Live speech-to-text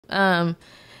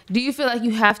Do you feel like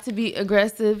you have to be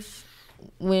aggressive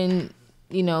when,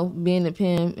 you know, being a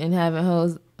pimp and having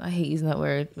hoes? I hate using that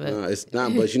word, but no, it's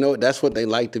not. But you know, that's what they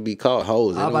like to be called,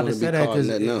 hoes. They I'm about to say that because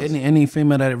any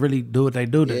female that really do what they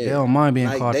do, they don't mind being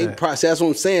called that. That's what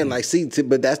I'm saying. Like, see,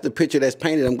 but that's the picture that's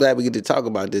painted. I'm glad we get to talk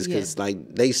about this because, like,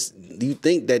 you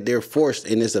think that they're forced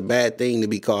and it's a bad thing to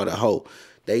be called a hoe.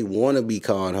 They want to be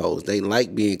called hoes. They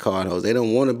like being called hoes. They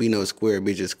don't want to be no square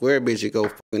bitch. A square bitch, you go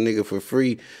fuck a nigga for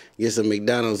free, get some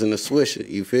McDonald's and a Swisher.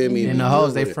 You feel me? And the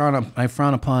hoes, they frown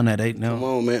upon that. They know. Come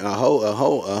on, man. A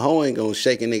hoe ain't gonna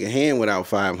shake a nigga hand without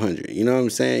 500. You know what I'm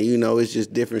saying? You know, it's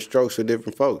just different strokes for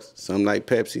different folks. Some like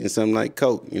Pepsi and some like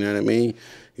Coke. You know what I mean?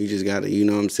 You just gotta, you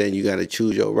know what I'm saying? You gotta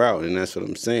choose your route, and that's what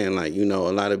I'm saying. Like, you know,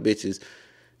 a lot of bitches,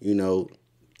 you know,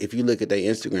 if you look at their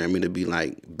Instagram, it'll be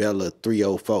like Bella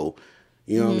 304.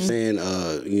 You know what I'm saying?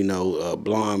 You know,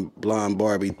 blonde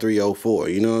Barbie 304.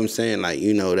 You know what I'm saying? Like,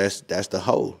 you know, that's the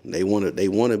hoe. They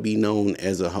wanna be known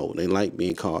as a hoe. They like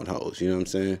being called hoes. You know what I'm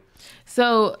saying?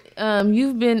 So,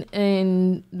 you've been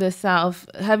in the South.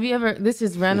 Have you ever? This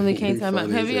just randomly came to my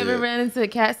mind. Have you ever ran into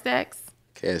cat stacks?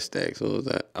 Cat stacks. What was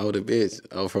that? Oh, the bitch.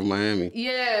 Oh, from Miami.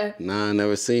 Yeah. Nah, I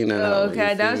never seen that hoe.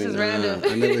 Okay, that was just random.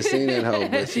 I never seen that hoe,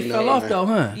 but she fell off though,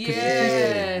 huh?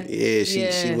 Yeah.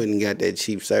 She wouldn't got that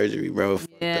cheap surgery, bro.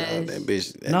 Yeah. That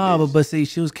bitch. But see,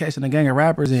 she was catching a gang of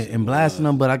rappers and blasting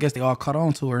them, but I guess they all caught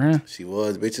on to her, huh? She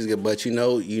was. Bitches good, but you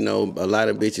know, a lot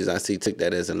of bitches I see took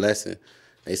that as a lesson.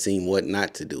 They seen what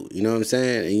not to do. You know what I'm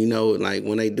saying? And you know, like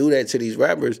when they do that to these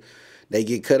rappers, they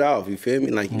get cut off, you feel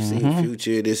me? Like you see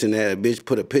Future, this and that, a bitch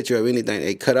put a picture of anything,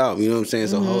 they cut off, you know what I'm saying?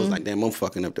 So hoes like, damn, I'm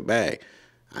fucking up the bag.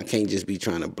 I can't just be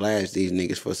trying to blast these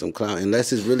niggas for some clout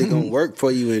unless it's really gonna work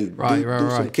for you and do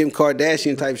some Kim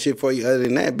Kardashian type shit for you. Other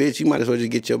than that, bitch, you might as well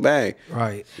just get your bag.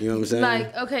 Right. You know what I'm saying?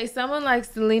 Like, okay, someone like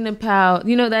Selena Powell,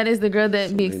 you know, that is the girl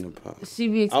that she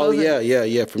be exposed. Oh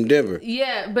yeah, from Denver.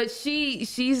 Yeah, but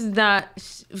she's not.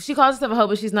 She calls herself a hoe,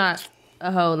 but she's not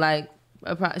a hoe. Like,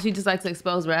 she just likes to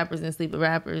expose rappers and sleep with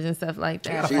rappers and stuff like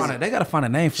that. They gotta find a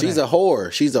name for She's a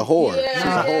whore. She's a whore. Yeah, She's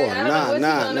a whore.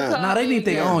 Nah, they need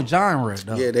their own genre,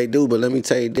 though. Yeah, they do, but let me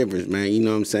tell you the difference, man. You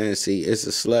know what I'm saying? See, it's a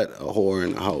slut, a whore,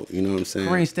 and a hoe. You know what I'm saying?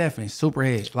 Corinne Stephanie,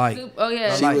 Superhead. Like,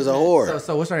 she was a whore.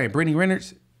 So what's her name? Brittany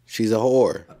Renner's? She's a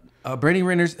whore. Brittany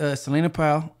Renner's, Selena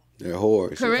Powell. They're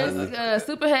whores. Corinne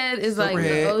Superhead is like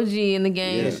the OG in the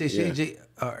game.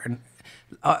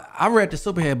 I read the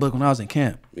Superhead book when I was in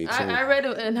camp. Me too. I read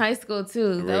it in high school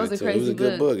too. That was a crazy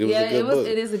book. It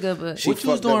is a good book. What you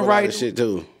was doing right? Shit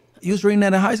too. You was reading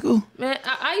that in high school? Man,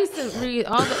 I used to read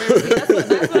all the early. That's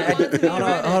what I wanted to be. Hold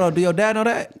on. Do your dad know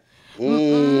that?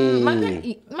 My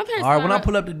parents. All right, when I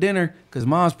pull up to dinner, because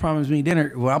mom's promised me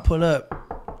dinner. When I pull up,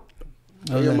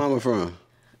 where your mama from?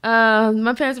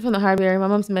 My parents are from the Harbor area. My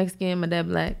mom's Mexican, my dad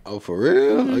black. Oh, for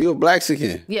real? Are you a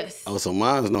Blaxican? Yes. Oh, so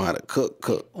moms know how to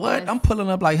cook. What? Yes. I'm pulling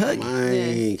up like Huggy.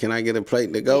 Man, can I get a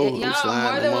plate to go? Yeah, I'm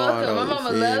sliding more than welcome. My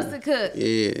mama loves to cook.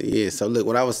 Yeah. So look,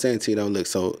 what I was saying to you though, look,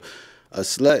 so a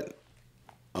slut,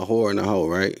 a whore, and a hoe,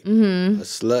 right? A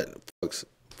slut fucks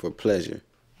for pleasure.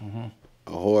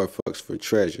 A whore fucks for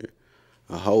treasure.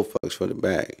 A hoe fucks for the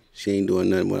bag. She ain't doing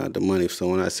nothing without the money. So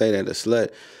when I say that, a slut,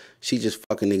 she just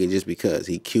fucking nigga just because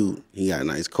he cute, he got a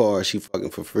nice car, she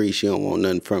fucking for free, she don't want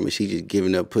nothing from it. She just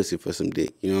giving up pussy for some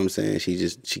dick. You know what I'm saying? She'll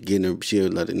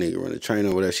let the nigga run a train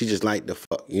or whatever. She just like the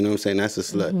fuck. You know what I'm saying? That's a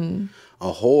slut.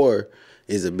 A whore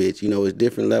is a bitch. You know, it's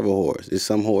different level whores. It's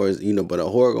some whores, you know, but a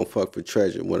whore gonna fuck for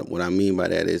treasure. What I mean by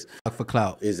that is fuck for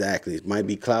clout. Exactly. It might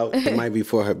be clout. It might be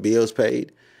for her bills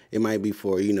paid. It might be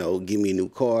for, you know, give me a new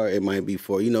car. It might be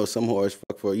for, you know, some whores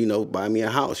fuck for, you know, buy me a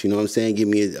house. You know what I'm saying? Give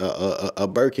me a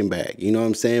Birkin bag. You know what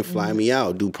I'm saying? Fly me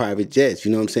out. Do private jets.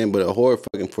 You know what I'm saying? But a whore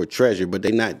fucking for treasure. But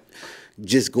they not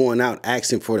just going out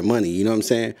asking for the money. You know what I'm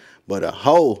saying? But a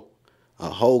hoe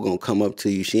gonna come up to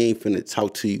you. She ain't finna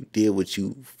talk to you, deal with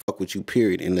you, fuck with you,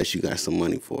 period, unless you got some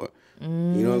money for it. You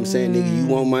know what I'm saying? Nigga, you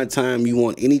want my time, you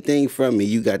want anything from me,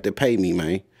 you got to pay me,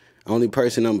 man. Only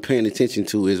person I'm paying attention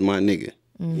to is my nigga.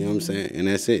 You know what I'm saying? And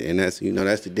that's it. And that's, you know,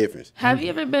 that's the difference. Have you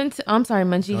ever been to, I'm sorry,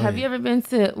 Munchie, have you ever been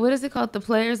to, what is it called, the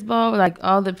Players Ball, like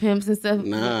all the pimps and stuff?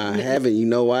 Nah, I haven't. You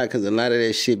know why? Because a lot of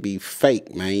that shit be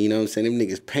fake, man. You know what I'm saying? Them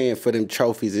niggas paying for them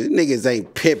trophies. Them niggas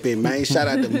ain't pimping, man. Shout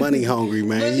out to Money Hungry,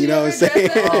 man. You know what I'm saying?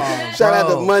 Shout out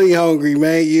to Money Hungry,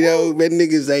 man. You know, man,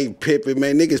 niggas ain't pimping,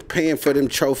 man. Niggas paying for them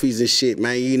trophies and shit,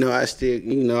 man. You know, I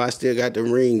still got the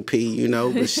ring P, you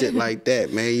know, but shit like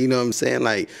that, man. You know what I'm saying?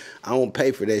 Like, I don't pay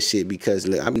for that shit because,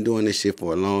 look, I've been doing this shit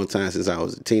for a long time since I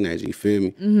was a teenager, you feel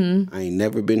me? I ain't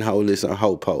never been holeless or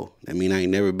ho-po. I mean, I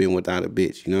ain't never been without a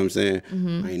bitch, you know what I'm saying?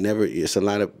 I ain't never, it's a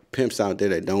lot of pimps out there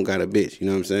that don't got a bitch, you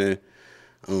know what I'm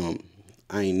saying?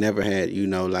 I ain't never had, you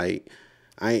know, like,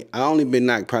 I only been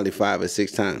knocked probably 5 or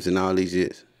 6 times in all these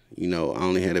years. You know, I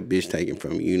only had a bitch taken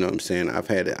from me. You know what I'm saying? I've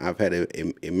had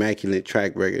an immaculate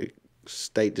track record,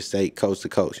 state to state, coast to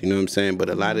coast. You know what I'm saying? But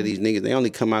a lot of these niggas, they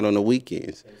only come out on the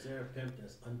weekends. Is there a pimp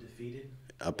that's undefeated?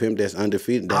 A pimp that's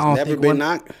undefeated, that's never been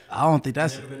knocked? I don't think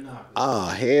that's... Oh,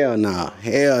 hell nah.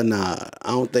 Hell nah. I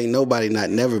don't think nobody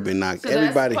never been knocked. So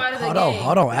Everybody.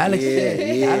 Hold on. Alex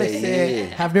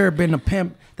said, have there been a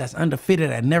pimp that's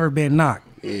undefeated that never been knocked?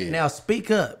 Yeah. Now speak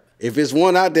up. If it's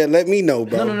one out there, let me know,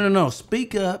 bro. No.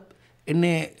 Speak up, and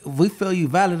then if we feel you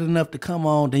valid enough to come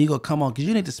on, then you gonna come on, because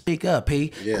you need to speak up,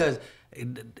 P. Because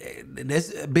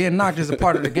being knocked is a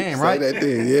part of the game, right? Say that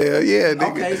then. Yeah,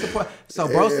 nigga. Okay, so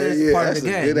bro said it's a part of the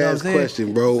game. Good ass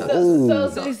question, bro.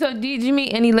 So did you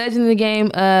meet any legend in the game?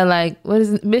 Like, what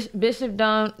is it? Bishop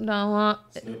Don Juan?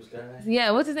 Yeah,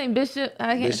 what's his name? Bishop.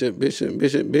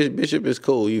 Bishop is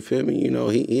cool. You feel me? You know,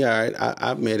 he all right.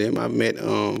 I've met him. I've met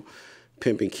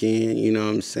Pimp and Ken, you know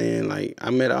what I'm saying? Like, I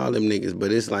met all them niggas,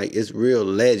 but it's like, it's real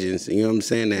legends, you know what I'm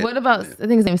saying? That, what about, I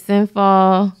think his name's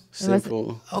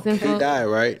Sinful. Okay. He died,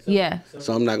 right? Yeah.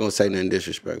 So I'm not going to say nothing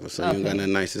disrespectful, so you ain't got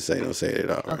nothing nice to say, don't say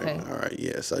it at all, right? All right,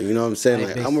 yeah. So, you know what I'm saying?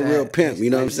 Like, I'm a real pimp, you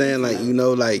know what I'm saying? Like,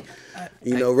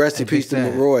 rest in peace to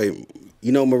Mariah.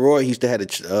 You know, Mariah used to have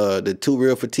the 2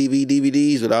 Real for TV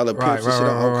DVDs with all the pimps and shit.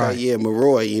 Okay, yeah,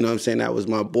 Mariah, you know what I'm saying? That was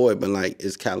my boy, but like,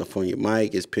 it's California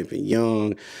Mike, it's Pimpin'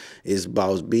 Young, it's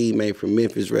Boss B, made from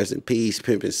Memphis, rest in peace,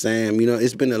 Pimpin' Sam. You know,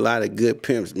 it's been a lot of good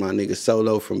pimps. My nigga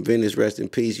Solo from Venice, rest in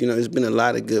peace. You know, it's been a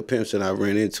lot of good pimps that I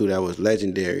ran into that was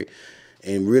legendary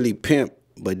and really pimp,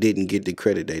 but didn't get the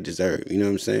credit they deserve. You know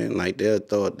what I'm saying? Like, they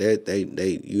thought that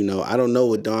they, you know, I don't know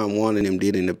what Don Juan and them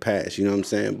did in the past, you know what I'm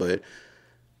saying? But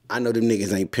I know them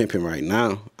niggas ain't pimping right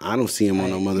now. I don't see them on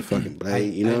no motherfucking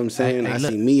blade. You know what I'm saying? I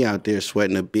see me out there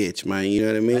sweating a bitch, man. You know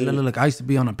what I mean? Hey, look, I used to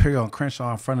be on the Peryon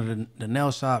Crenshaw in front of the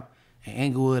nail shop in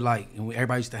Englewood, like, and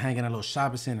everybody used to hang in a little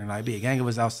shopping center. Like, be a gang of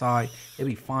us outside. It'd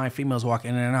be fine females walking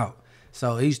in and out.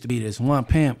 So it used to be this one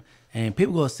pimp, and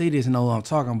people go see this and know what I'm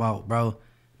talking about, bro.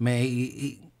 Man,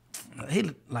 he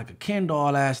looked like a Ken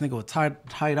doll ass nigga with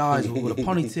tight eyes with a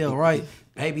ponytail, right?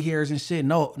 Baby hairs and shit.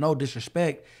 No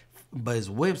disrespect. But his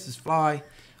whips is fly.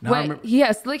 Now, wait, he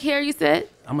had slick hair, you said?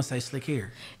 I'm gonna say slick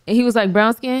hair. And he was like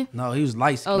brown skin? No, he was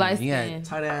light skin. Oh, light skin. He had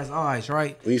tight ass eyes,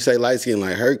 right? When you say light skin,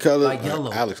 like her color? Like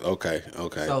yellow. Alex, okay.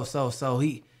 So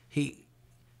he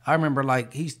I remember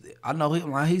like he's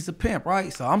a pimp,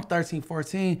 right? So I'm 13,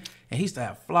 14, and he used to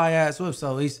have fly ass whips.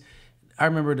 So I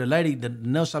remember the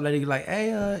nail shop lady, like,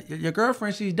 hey, your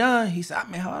girlfriend, she's done. He said,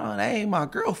 man, hold on, that ain't my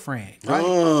girlfriend, right?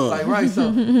 Like, right, so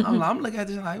I'm looking at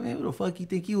this like, man, who the fuck you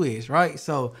think you is, right?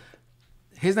 So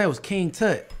his name was King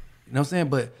Tut, you know what I'm saying?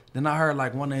 But then I heard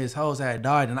like one of his hoes had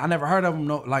died, and I never heard of him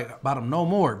about him no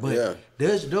more. But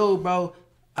this dude, bro,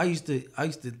 I used to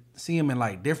see him in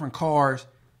like different cars,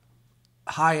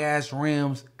 high ass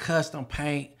rims, custom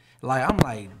paint. Like, I'm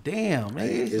like, damn, man.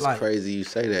 It's like, crazy you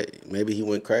say that. Maybe he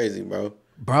went crazy, bro.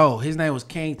 Bro, his name was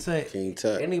King Tut. King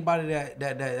Tut. Anybody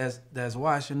that's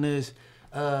watching this,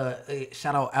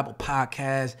 shout out Apple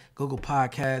Podcasts, Google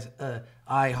Podcasts,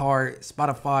 iHeart,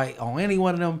 Spotify, on any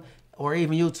one of them, or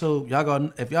even YouTube. Y'all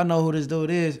go, if y'all know who this dude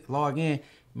is, log in.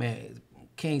 Man,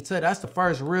 King Tut, that's the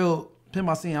first real pimp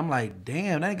I seen. I'm like,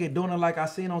 damn, that nigga doing it like I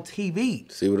seen on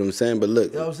TV. See what I'm saying? But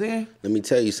look, you know what I'm saying? Let me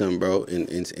tell you something, bro.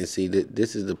 And see,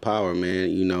 this is the power, man.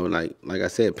 You know, like I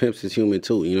said, pimps is human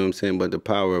too. You know what I'm saying? But the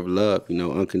power of love, you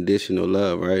know, unconditional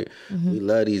love, right? We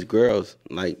love these girls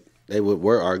like they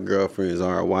were our girlfriends,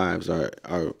 our wives, our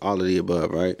all of the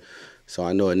above, right? So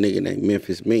I know a nigga named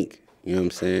Memphis Mink. You know what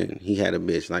I'm saying? He had a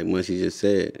bitch, like Munchie just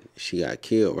said, she got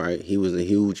killed, right? He was a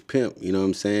huge pimp, you know what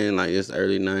I'm saying? Like, it's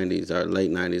early 90s or late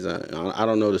 90s. I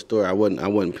don't know the story. I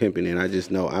wasn't pimping it. I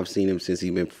just know I've seen him since he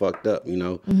been fucked up, you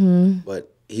know?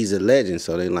 But he's a legend,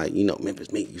 so they like, you know,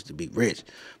 Memphis Mink used to be rich.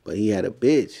 But he had a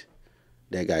bitch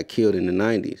that got killed in the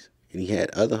 90s. And he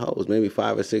had other hoes, maybe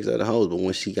 5 or 6 other hoes. But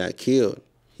when she got killed,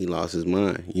 he lost his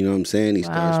mind. You know what I'm saying? He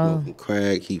started smoking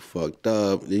crack. He fucked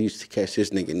up. They used to catch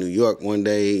this nigga in New York one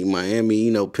day, Miami.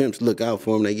 You know, pimps look out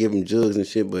for him. They give him jugs and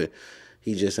shit, but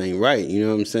he just ain't right. You know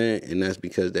what I'm saying? And that's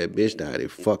because that bitch died.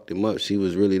 It fucked him up. She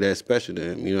was really that special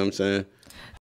to him. You know what I'm saying?